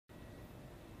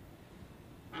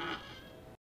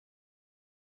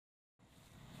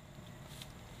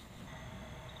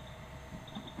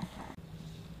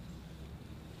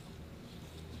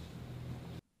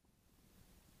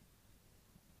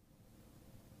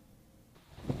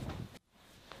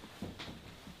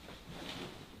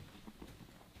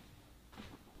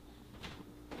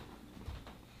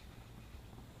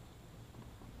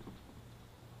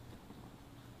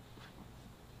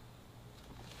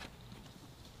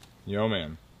Yo,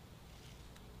 man.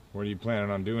 What are you planning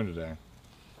on doing today?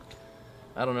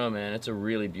 I don't know, man. It's a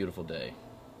really beautiful day.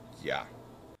 Yeah. Are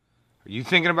you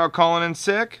thinking about calling in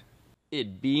sick?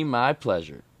 It'd be my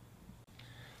pleasure.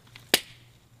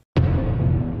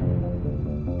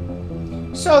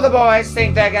 So the boys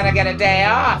think they're gonna get a day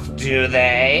off, do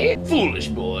they? Foolish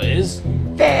boys.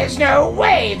 There's no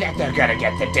way that they're gonna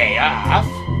get the day off.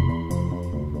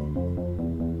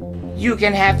 You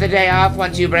can have the day off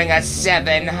once you bring us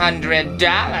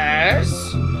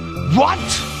 $700. What?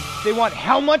 They want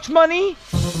how much money?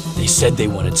 They said they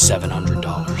wanted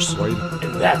 $700.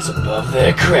 And that's above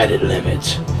their credit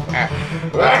limit.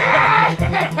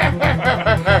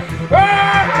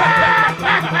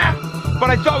 But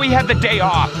I thought we had the day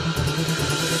off.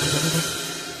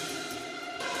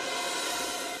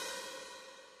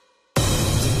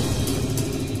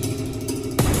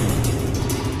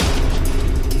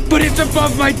 But it's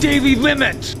above my daily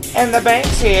limit. And the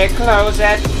banks here close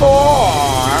at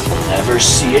 4. Never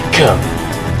see it coming.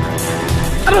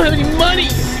 I don't have any money.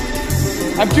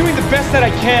 I'm doing the best that I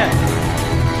can.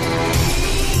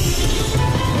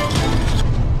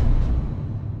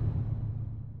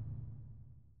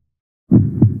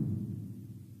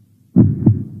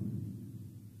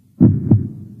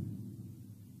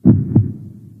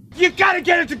 You gotta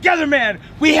get it together, man!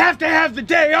 We have to have the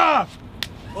day off!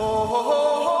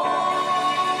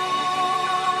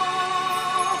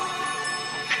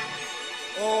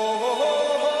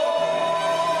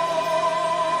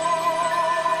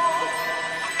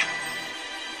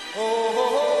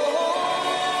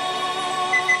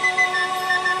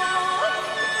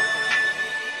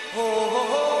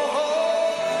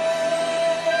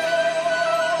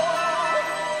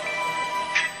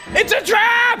 It's a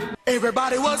trap!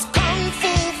 Everybody was kung fu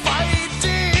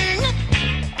fighting.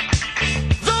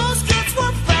 Those kids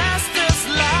were fast as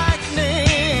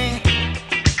lightning.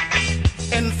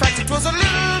 In fact, it was a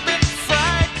little bit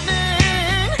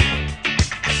frightening.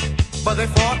 But they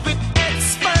fought with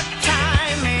expert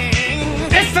timing.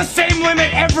 It's the same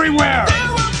limit everywhere! They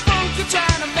were funky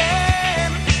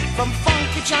Chinamen from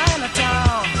funky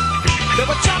Chinatown. They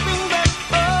were chopping them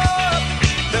up.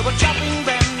 They were chopping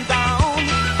them down.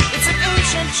 It's an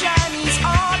ancient Chinese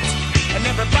art, and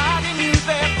everybody knew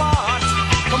their part.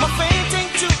 From a fainting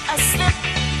to a slip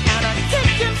and a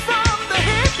kicking from the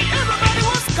hip, everybody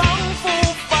was kung fu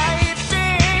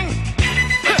fighting.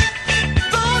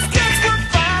 Those kids were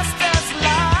fast as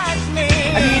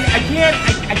lightning. I mean,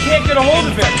 I can't get a hold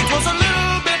of it. It was a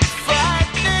little bit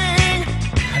frightening.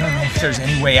 I don't know if there's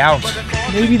any way out.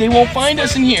 Maybe they won't find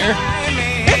us in here.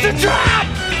 It's a trap!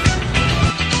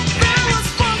 There was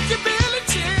Funky Billy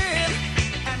Chin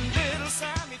and Little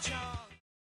Sammy Chung.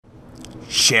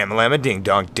 Shamalama ding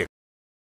dong dick.